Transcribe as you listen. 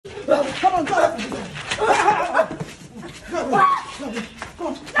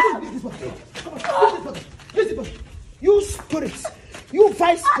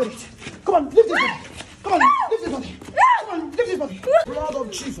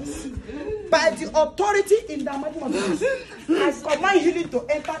Jesus. By the authority in the mighty name of Jesus, I command healing to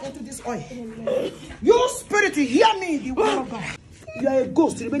enter into this oil. Your spirit, hear me, the word of God. You are a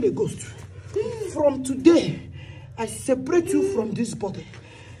ghost, remain a ghost. From today, I separate you from this body.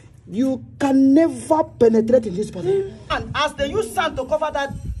 You can never penetrate in this body. And as they use sand to cover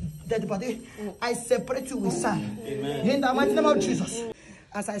that dead body, I separate you with sand. Amen. In the mighty name of Jesus.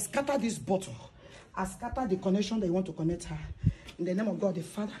 As I scatter this bottle, I scatter the connection that you want to connect her. In the name of God the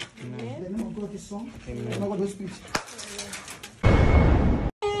Father, Amen. In the name of God the Son, Amen. In the name of God the Spirit.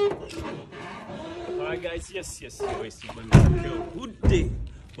 Alright guys, yes, good day.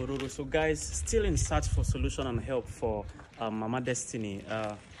 So guys, still in search for solution and help for Mama Destiny.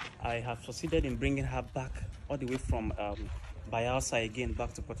 I have succeeded in bringing her back all the way from Bayelsa again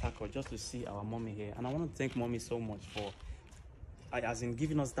back to Port Harcourt just to see our mommy here. And I want to thank mommy so much for as in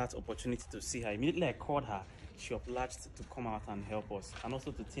giving us that opportunity to see her. Immediately I called her, she obliged to come out and help us, and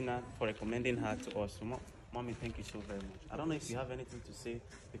also to Tina for recommending her to us. So mommy, thank you so very much. I don't know if you have anything to say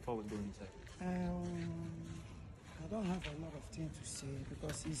before we go inside. I don't have a lot of things to say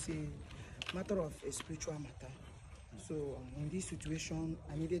because it's a matter of a spiritual matter. So in this situation,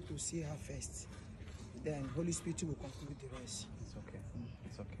 I needed to see her first. Then Holy Spirit will conclude the rest. It's okay.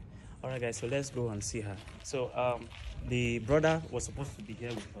 It's okay. All right, guys. So let's go and see her. So the brother was supposed to be here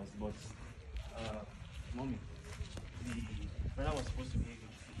with us, but mommy, the brother was supposed to be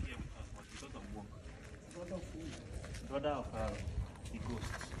here with us, but because of work. Brother of who? Brother of the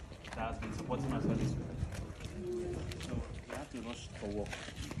ghost that has been supporting us all this week. So we have to rush for work.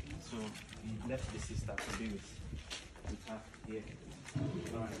 So we left the sister to be with her here.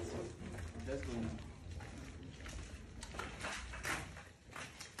 All right. So let's go now.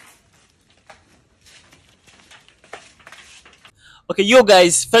 Okay, yo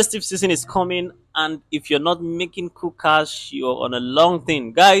guys, festive season is coming, and if you're not making cool cash, you're on a long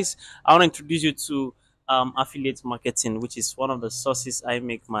thing. Guys, I want to introduce you to affiliate marketing, which is one of the sources I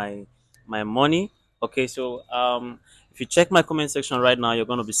make my money. Okay, so if you check my comment section right now, you're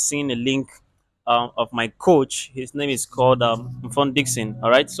going to be seeing a link of my coach. His name is called Mfon Dixon.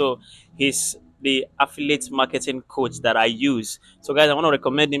 All right, so he's the affiliate marketing coach that I use. So guys, I want to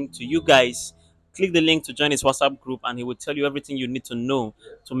recommend him to you guys. Click the link to join his WhatsApp group, and he will tell you everything you need to know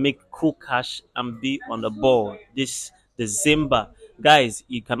to make cool cash and be on the ball this December. Guys,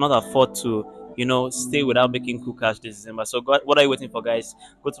 you cannot afford to, stay without making cool cash this December. So what are you waiting for, guys?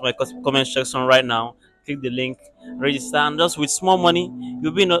 Go to my comment section right now, click the link, register, and just with small money,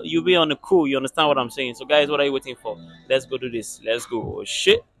 you'll be on the cool. You understand what I'm saying? So guys, what are you waiting for? Let's go do this. Let's go. Oh,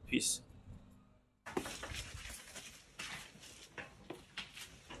 shit. Peace.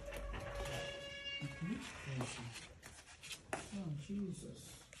 Jesus.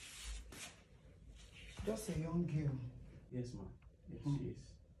 Just a young girl. Yes, ma'am. Yes, she is.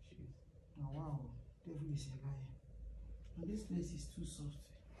 Oh, wow. Devil is a liar. And this place is too soft.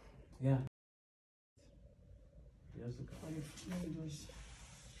 Yeah.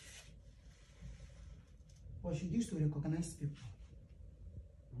 But she used to recognize people.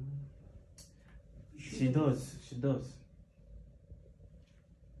 She does. She does.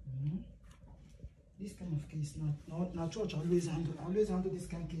 This kind of case, now church always handle this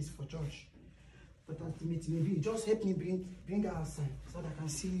kind of case for church. But ultimately, maybe just help me bring her outside so that I can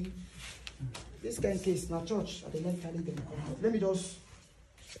see this kind of case. Now church, at the left hand, let me just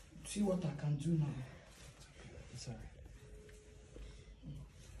see what I can do now. It's alright.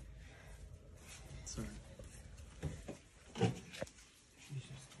 It's alright.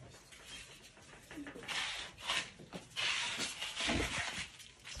 Jesus Christ.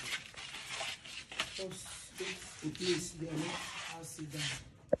 Just take the place there, I'll sit down.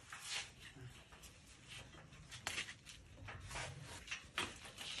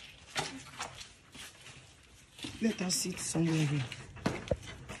 Let us sit somewhere here.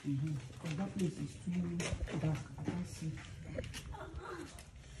 Because that place is too dark. I can't see.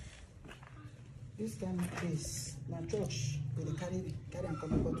 This kind of place, my church, they carry and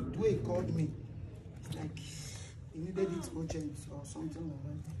come, but the way he called me, it's like he needed it urgent or something like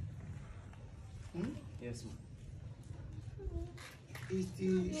that. Yes, ma'am. Is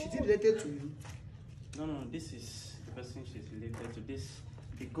she related to you? No, this is the person she's related to.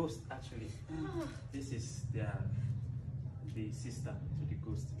 The ghost actually. This is the sister to the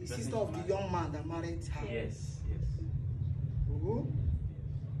ghost. The sister of the young man that married her. Yes. Oh,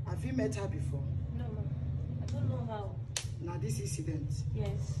 have you met her before? No, I don't know how. Now this incident.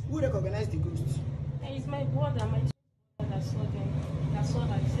 Yes. Who recognized the ghost? It's my brother, that saw them. That saw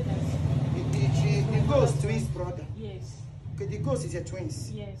her. He said that. The ghost twins brother. Yes. Okay, the ghost is a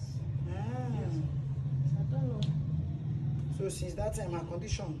twins. Yes. Ah. Yes. I don't know. So So since that time, her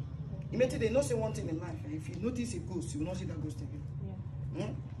condition, immediately they know say one thing in life. If you notice a ghost, you will not see that ghost again. Yeah.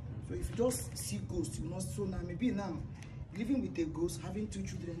 So if you just see ghosts, you will not. So now maybe now, living with a ghost, having 2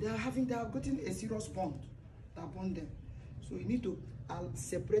 children, they are getting a serious bond upon them. So you need to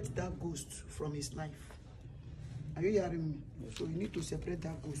separate that ghost from his life. Are you hearing me? So you need to separate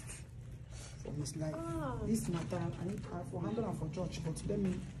that ghost from his life. This matter, I need for handle and for church, but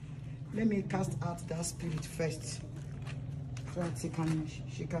let me cast out that spirit first, so that she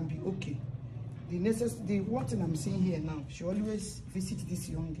can be okay. The one thing I'm seeing here now, she always visits this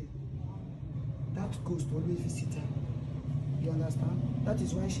young girl. That ghost always visits her. You understand? That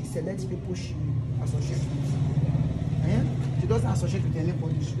is why she selects people she associates with. She doesn't associate with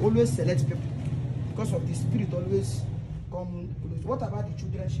anybody. She always selects people because of the spirit always come close. What about the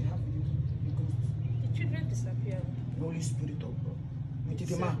children she has with you? The children disappear. The Holy Spirit of God. With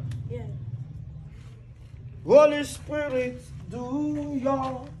the man. Yeah. Holy Spirit, do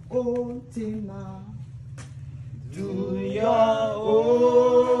your own thing now. Do your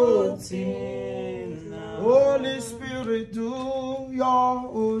own thing now. Holy Spirit, do your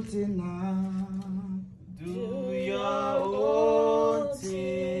own thing now. Do your own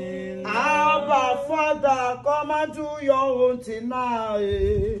thing. Abba, Father, come and do your own thing now.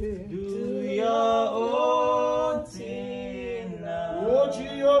 Do your own thing now. Oh,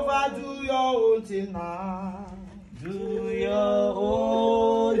 Jehovah, do your own thing now. Do your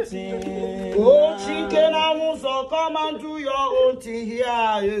own thing. Oh, Chikena Muso, come and do your own thing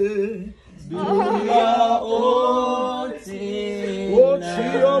here. Do your own thing. Oh,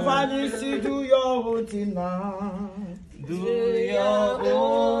 Jehovah, Nissi, do your own thing now. Do your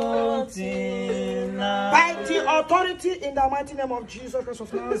own thing now. By the authority in the mighty name of Jesus Christ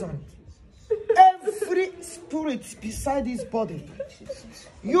of Nazareth, every spirit beside this body,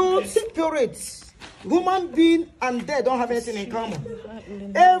 you spirits, human being and dead don't have anything in common.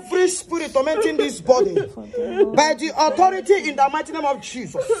 Every spirit tormenting this body, by the authority in the mighty name of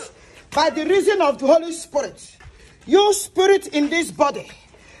Jesus, by the reason of the Holy Spirit, you spirit in this body,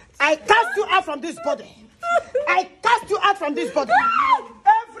 I cast you out from this body. I cast you out from this body.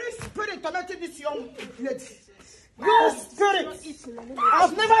 Every spirit tormenting this young lady, you spirit,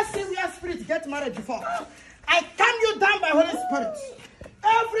 I've never seen your spirit get married before. I calm you down by Holy Spirit.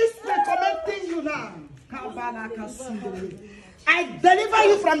 Every spirit tormenting you now, I deliver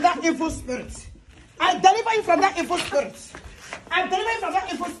you from that evil spirit. I deliver you from that evil spirit. I deliver you from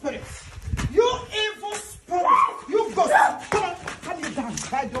that evil spirit. You evil spirit, you ghost, come on, calm you down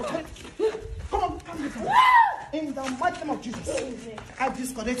by your faith. Come on, calm you down. In the mighty name of Jesus, I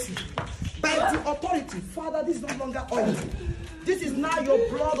disconnect you. By the authority, Father, this is no longer oil. This is now your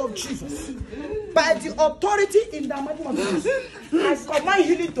blood of Jesus. By the authority in the mighty name of Jesus, I command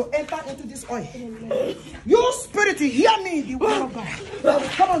healing to enter into this oil. You spirit, you hear me, the word of God.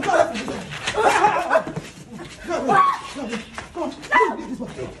 Come on, go away from this one. Come on, leave this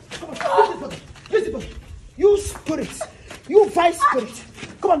body. Come on, leave this body. You spirit, you vice spirit.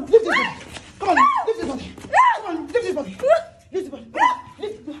 Come on, leave this body. Come on, leave this body. Come on, leave this body. Leave this body.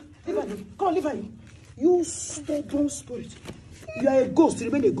 Leave her. Come on, leave her. You stubborn spirit. You are a ghost.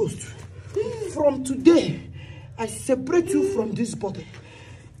 Remain a ghost. From today, I separate you from this body.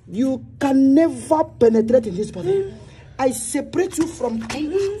 You can never penetrate in this body. I separate you from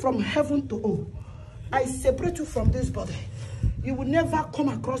heaven to earth. I separate you from this body. You will never come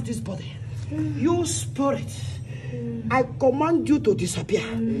across this body. You spirit, I command you to disappear.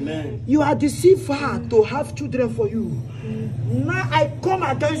 Amen. You are deceived her to have children for you. Now I come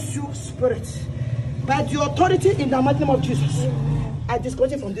against you, spirit. By the authority in the mighty name of Jesus, I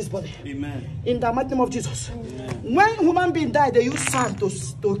disconnect you from this body. Amen. In the mighty name of Jesus. Amen. When human being die, they use sand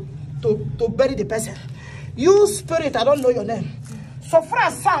to bury the person. You spirit, I don't know your name. So far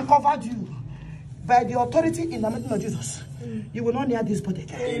as sand covered you, by the authority in the mighty name of Jesus, you will not near this body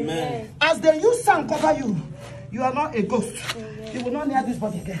again. Amen. As they use sand cover you, you are not a ghost. You will not near this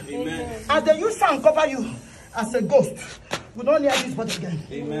body again. Amen. As they use sand cover you as a ghost, you will not near this body again.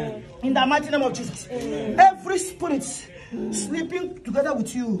 Amen. In the mighty name of Jesus. Amen. Every spirit sleeping together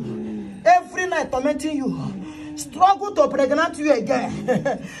with you, every night tormenting you, struggle to pregnant you again.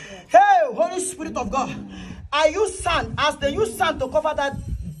 Hey, Holy Spirit of God, I use sand. As they use sand to cover that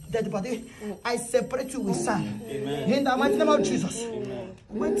dead body, I separate you with sand. Amen. In the mighty name of Jesus.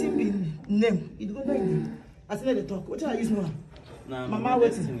 Waiting be name. It go name. I say they talk. What I use now? Mama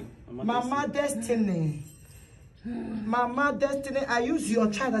waiting. Mama Destiny. Mama Destiny, I use your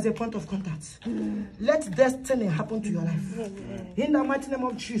child as a point of contact. Let destiny happen to your life. In the mighty name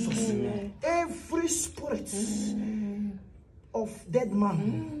of Jesus. Every spirit of dead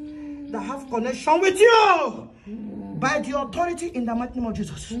man, that have connection with you. By the authority in the mighty name of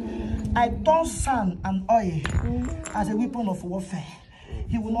Jesus, I turn sand and oil as a weapon of warfare.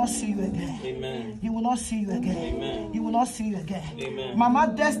 He will not see you again. Amen. He will not see you again. Amen. He will not see you again. Amen. Mama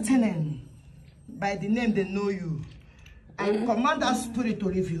Destiny, by the name they know you. I command that spirit to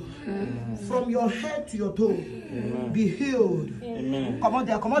leave you. From your head to your toe. Be healed. Amen. Come on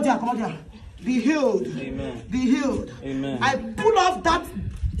there, come on there, come on there. Be healed. Amen. Be healed. Amen. I pull off that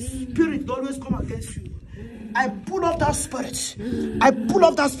spirit that always come against you. I pull off that spirit. I pull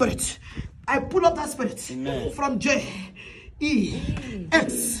off that spirit. I pull off that spirit. Amen. From J-E-X-U-X.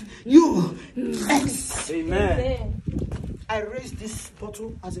 Amen. I raise this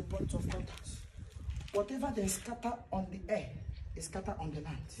bottle as a point of contact. Whatever they scatter on the air is scattered on the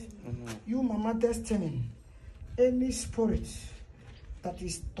land. You, Mama Destiny, any spirit that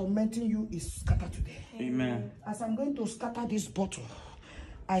is tormenting you is scattered today. Amen. As I'm going to scatter this bottle,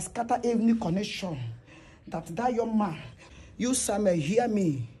 I scatter any connection that young man, you Samuel, hear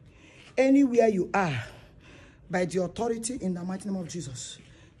me. Anywhere you are, by the authority in the mighty name of Jesus,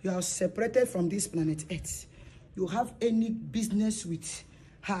 you are separated from this planet Earth. You have any business with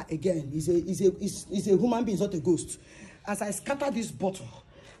her again. Is a human being, not a ghost. As I scatter this bottle,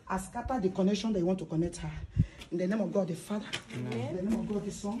 I scatter the connection that you want to connect her. In the name of God the Father, in the name of God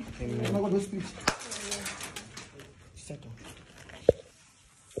the Son, in the name of God the Spirit. Settle.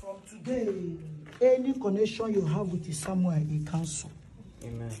 From today, any connection you have with Samuel, he cancel.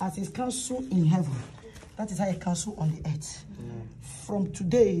 Amen. As is cancelled in heaven, that is how I cancel on the earth. Amen. From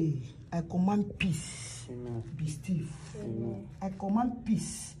today, I command peace. Amen. Be still. Amen. I command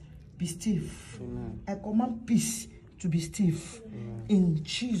peace. Be stiff. Amen. I command peace to be stiff. Amen. In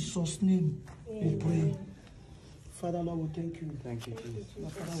Jesus' name, we pray. Father, Lord, we thank you. Thank you, Jesus.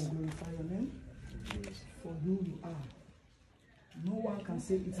 Lord, Father, we glorify your name. For who you are. No one can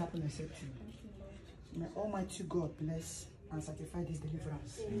say it happened except you. May Almighty God bless and sanctify this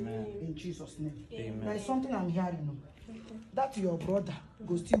deliverance. Amen. In Jesus' name. Amen. There is something I'm hearing. That your brother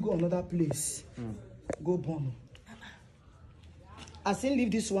go still go another place. Go born. As he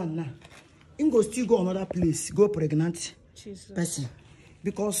leave this one now, he go still go another place. Go pregnant person.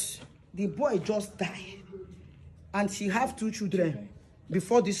 Because the boy just died. And she have 2 children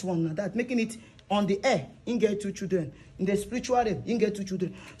before this one now. That making it on the air, he get 2 children. In the spiritual realm, he get 2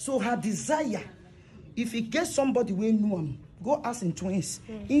 children. So her desire, if he gets somebody we know him, go ask him twins.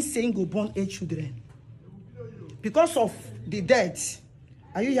 He's saying go born 8 children. Because of the death,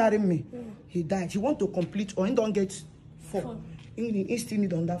 are you hearing me? He died. He want to complete, or he don't get 4. He still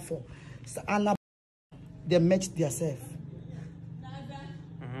need on that 4. So, and they matched themselves.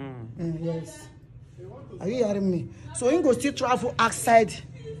 Yes. Are you hearing me? So he go still travel outside.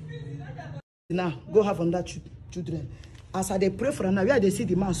 Now go have on that children. As I they pray for now, where they see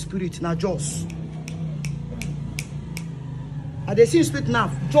the man's spirit now, just. And they see spirit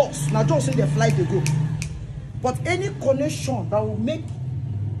now, just. Now just in the flight they go. But any connection that will make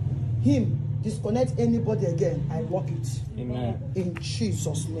him disconnect anybody again, I walk it. Amen. In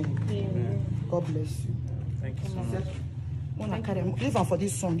Jesus' name. Amen. God bless you. Thank you so much. Leave her for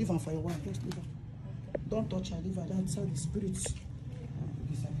this son, leave her for your wife. Just leave her. Don't touch her, leave her. That's how the spirits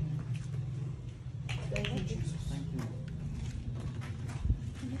disappear. Thank you, Jesus.